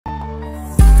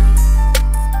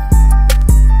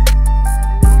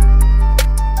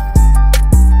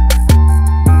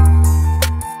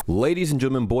ladies and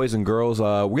gentlemen, boys and girls,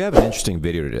 we have an interesting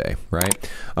video today, right?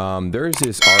 There's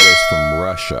this artist from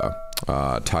Russia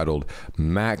titled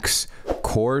Max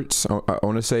Korzh. I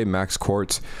want to say Max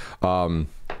Korzh.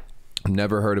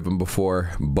 Never heard of him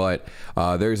before, but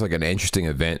there's like an interesting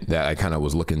event that I kind of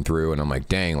was looking through, and I'm like,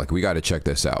 dang, like we got to check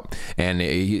this out. And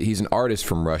he's an artist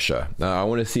from Russia. I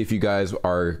want to see if you guys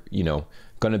are, you know,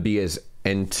 gonna be as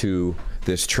into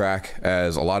this track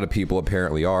as a lot of people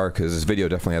apparently are, because this video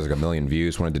definitely has like 1 million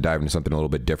views. Wanted to dive into something a little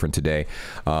bit different today.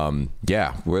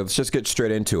 Yeah, well, let's just get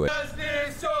straight into it.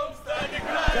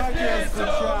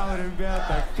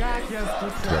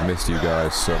 I missed you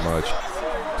guys so much.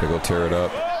 To go tear it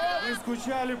up.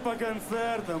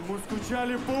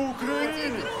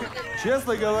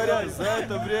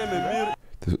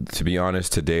 To be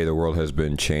honest, today the world has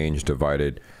been changed,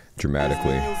 divided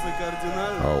dramatically.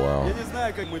 Oh wow.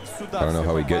 I don't know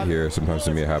how we get here. Sometimes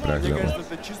to me it happens accidentally.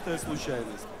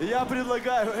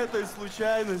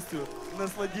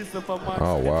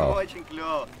 Oh wow.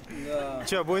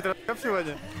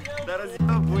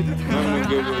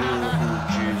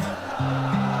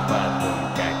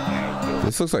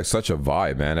 This looks like such a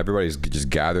vibe, man. Everybody's just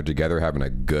gathered together having a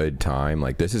good time.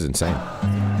 Like, this is insane.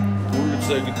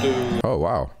 Oh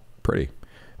wow. Pretty.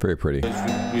 Very pretty.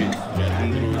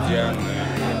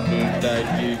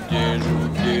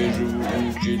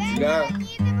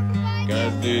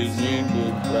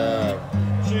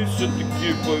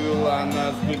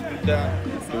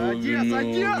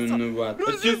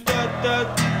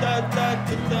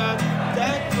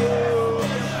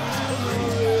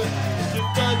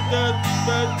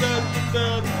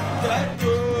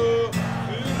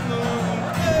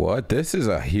 What? This is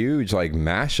a huge like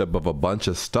mashup of a bunch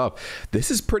of stuff. This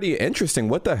is pretty interesting.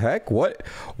 What the heck? What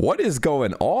is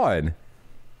going on?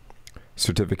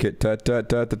 Certificate.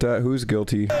 Who's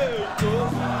guilty?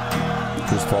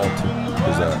 Whose fault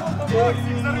is that?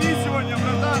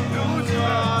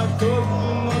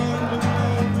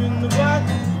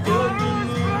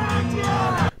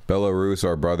 Belarus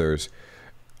are brothers.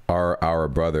 Are our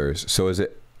brothers. So is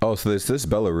it? Oh, so is this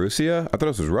Belarusia? I thought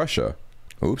this was Russia.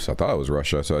 Oops, I thought it was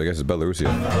Russia, so I guess it's Belarusia.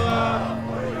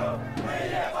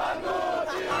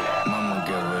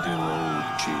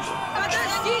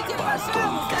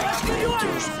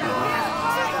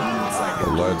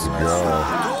 Let's go.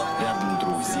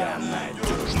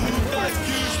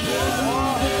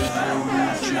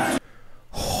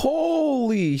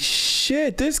 Holy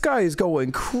shit, this guy is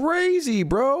going crazy,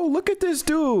 bro. Look at this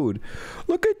dude.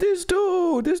 Look at this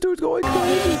dude. This dude's going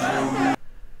crazy.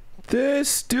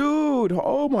 This dude,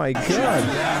 oh my god.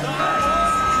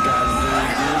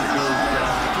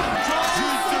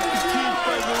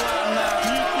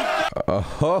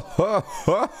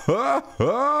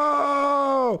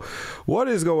 What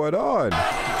is going on?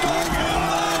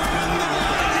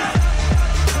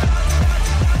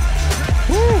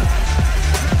 Woo.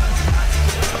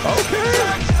 Okay.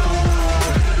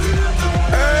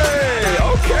 Hey,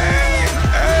 okay.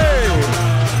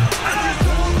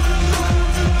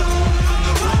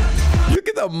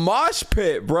 The mosh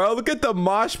pit, bro. Look at the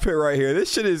mosh pit right here.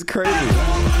 This shit is crazy.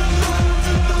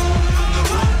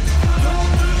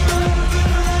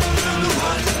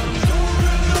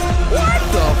 What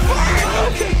the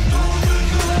fuck? Okay.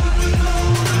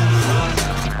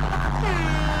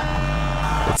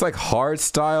 It's like hard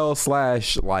style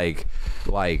slash like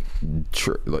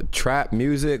trap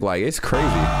music. Like, it's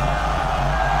crazy.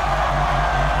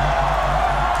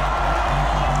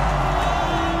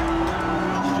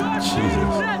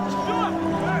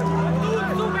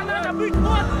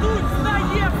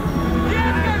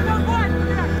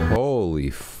 Holy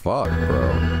fuck,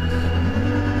 bro.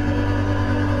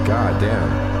 God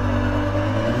damn.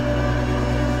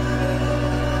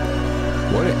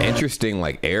 What an interesting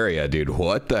like area, dude.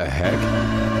 What the heck?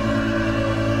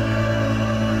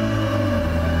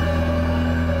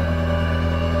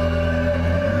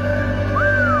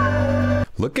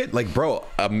 Look at, like, bro,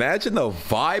 imagine the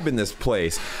vibe in this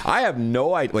place. I have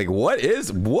no idea. Like, what?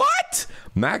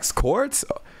 Max Korzh?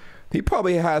 He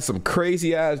probably has some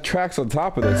crazy ass tracks on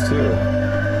top of this, too.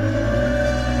 They're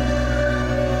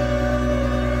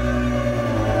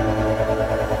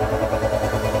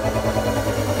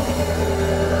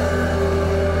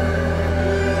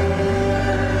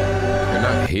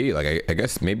not he. Like, I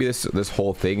guess maybe this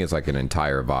whole thing is like an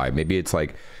entire vibe. Maybe it's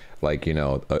like you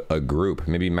know, a group.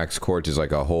 Maybe Max Korzh is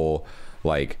like a whole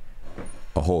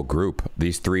group.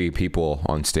 These 3 people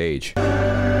on stage.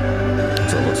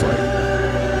 That's what it looks like.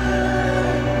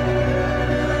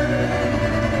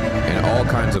 And all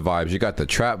kinds kinds of vibes. You got the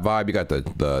trap vibe, you got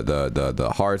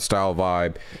the hard style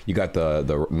vibe, you got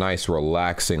the nice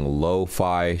relaxing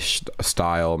lo-fi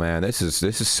style, man. This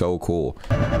is so cool.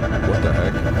 What the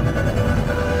heck?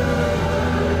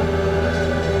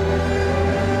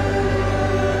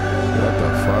 What the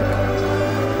fuck?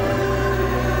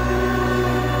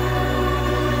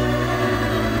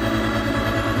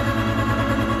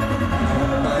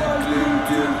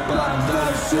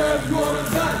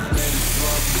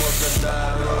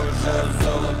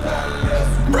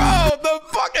 Bro, the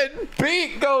fucking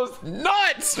beat goes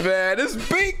nuts, man. This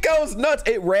beat goes nuts.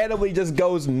 It randomly just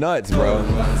goes nuts, bro.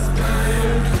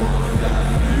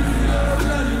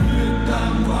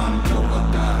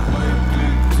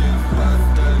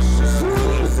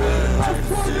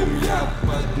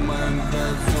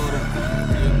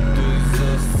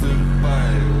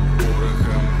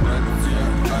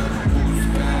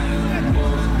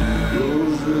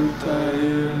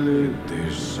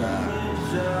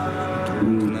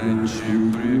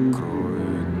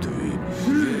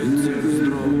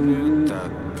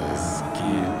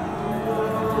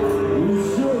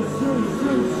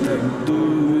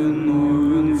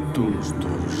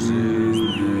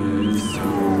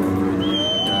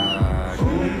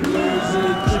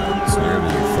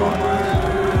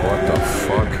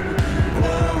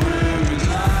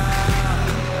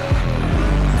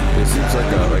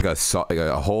 Like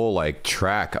a whole like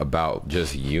track about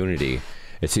just unity.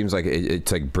 It seems like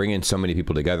it's like bringing so many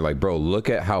people together. Like, bro, look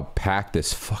at how packed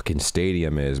this fucking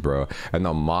stadium is, bro, and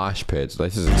the mosh pits.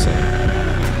 This is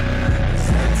insane.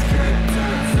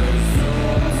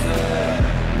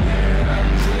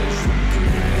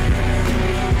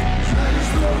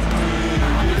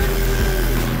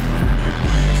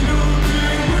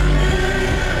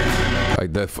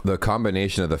 Like the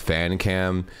combination of the fan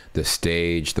cam, the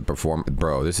stage, the performance,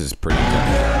 bro, this is pretty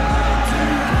intense.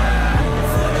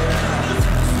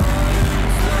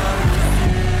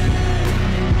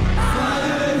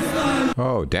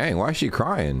 Oh dang, why is she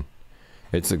crying?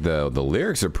 It's like the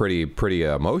lyrics are pretty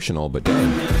emotional, but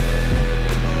dang.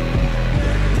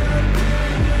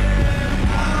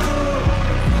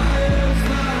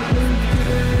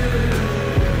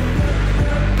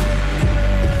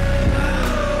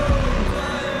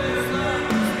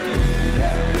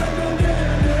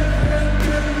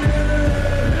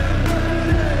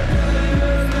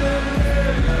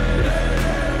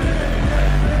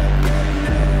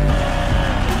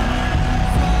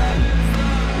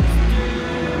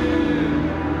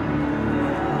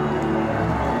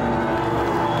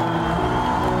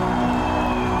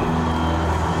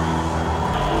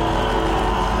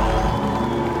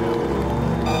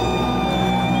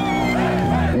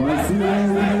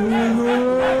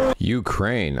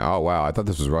 Ukraine. Oh wow, I thought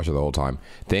this was Russia the whole time.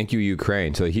 Thank you,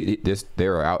 Ukraine. So they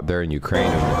were out there in Ukraine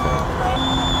and everything.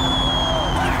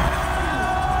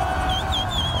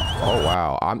 Oh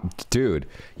wow, dude,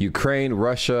 Ukraine,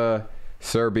 Russia,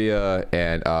 Serbia,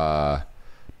 and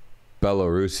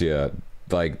Belarusia,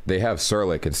 like they have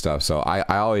Cyrillic and stuff. So I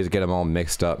always get them all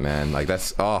mixed up, man. Like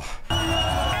that's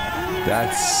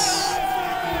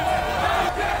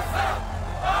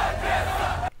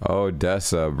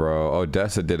Odessa, bro.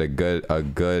 Odessa did a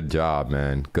good job,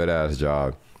 man. Good ass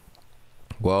job.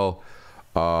 Well,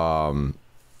 wait a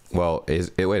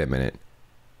minute.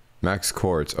 Max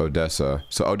Korzh, Odessa.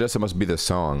 So Odessa must be the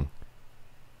song.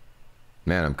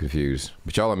 Man, I'm confused.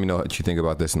 But y'all let me know what you think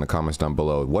about this in the comments down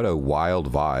below. What a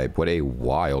wild vibe. What a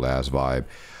wild ass vibe.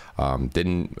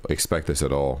 Didn't expect this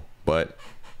at all, but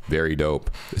very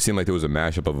dope. It seemed like there was a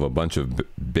mashup of a bunch of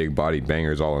big body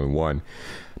bangers all in one.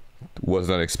 Was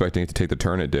not expecting it to take the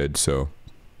turn it did, so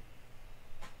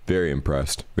very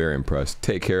impressed. Very impressed.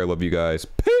 Take care. Love you guys.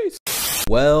 Peace.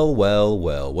 Well, well,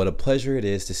 well, what a pleasure it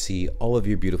is to see all of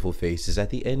your beautiful faces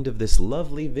at the end of this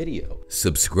lovely video.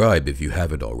 Subscribe if you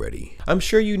haven't already. I'm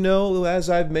sure you know, as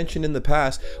I've mentioned in the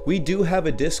past, we do have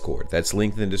a Discord that's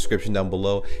linked in the description down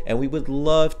below, and we would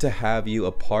love to have you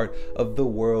a part of the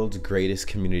world's greatest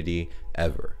community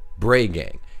ever,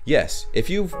 BRAYGANG. Yes, if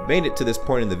you've made it to this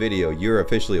point in the video, you're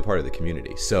officially a part of the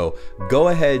community. So go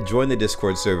ahead, join the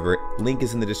Discord server. Link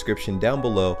is in the description down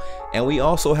below. And we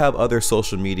also have other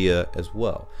social media as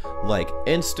well, like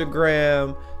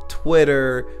Instagram,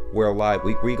 Twitter. We're live.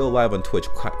 We go live on Twitch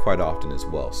quite often as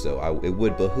well. So it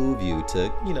would behoove you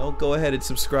to, go ahead and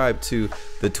subscribe to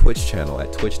the Twitch channel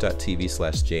at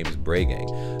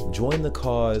twitch.tv/JamesBrayGang. Join the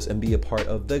cause and be a part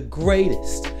of the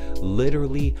greatest,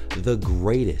 literally the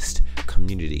greatest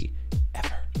community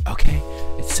ever. Okay,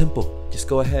 it's simple. Just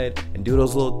go ahead and do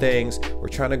those little things. We're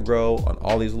trying to grow on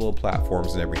all these little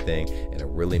platforms and everything, and it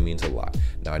really means a lot.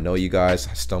 Now I know you guys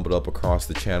stumbled up across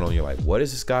the channel and you're like, what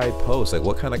does this guy post? Like,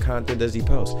 what kind of content does he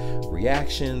post?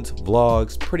 Reactions,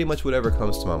 vlogs, pretty much whatever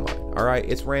comes to my mind. All right,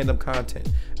 it's random content.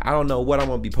 I don't know what I'm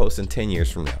gonna be posting 10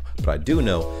 years from now, but I do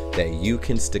know that you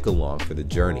can stick along for the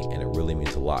journey, and it really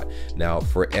means a lot. Now,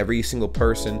 for every single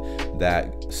person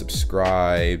that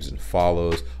subscribes and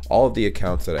follows all of the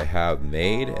accounts that I have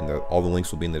made, and all the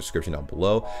links will be in the description down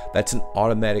below, that's an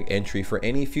automatic entry for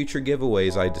any future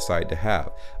giveaways I decide to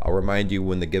have. I'll remind you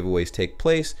when the giveaways take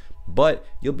place, but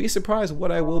you'll be surprised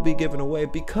what I will be giving away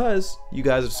because you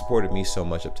guys have supported me so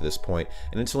much up to this point,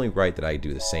 and it's only right that I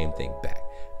do the same thing back.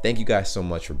 Thank you guys so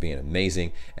much for being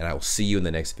amazing, and I will see you in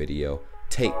the next video.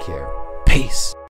 Take care. Peace.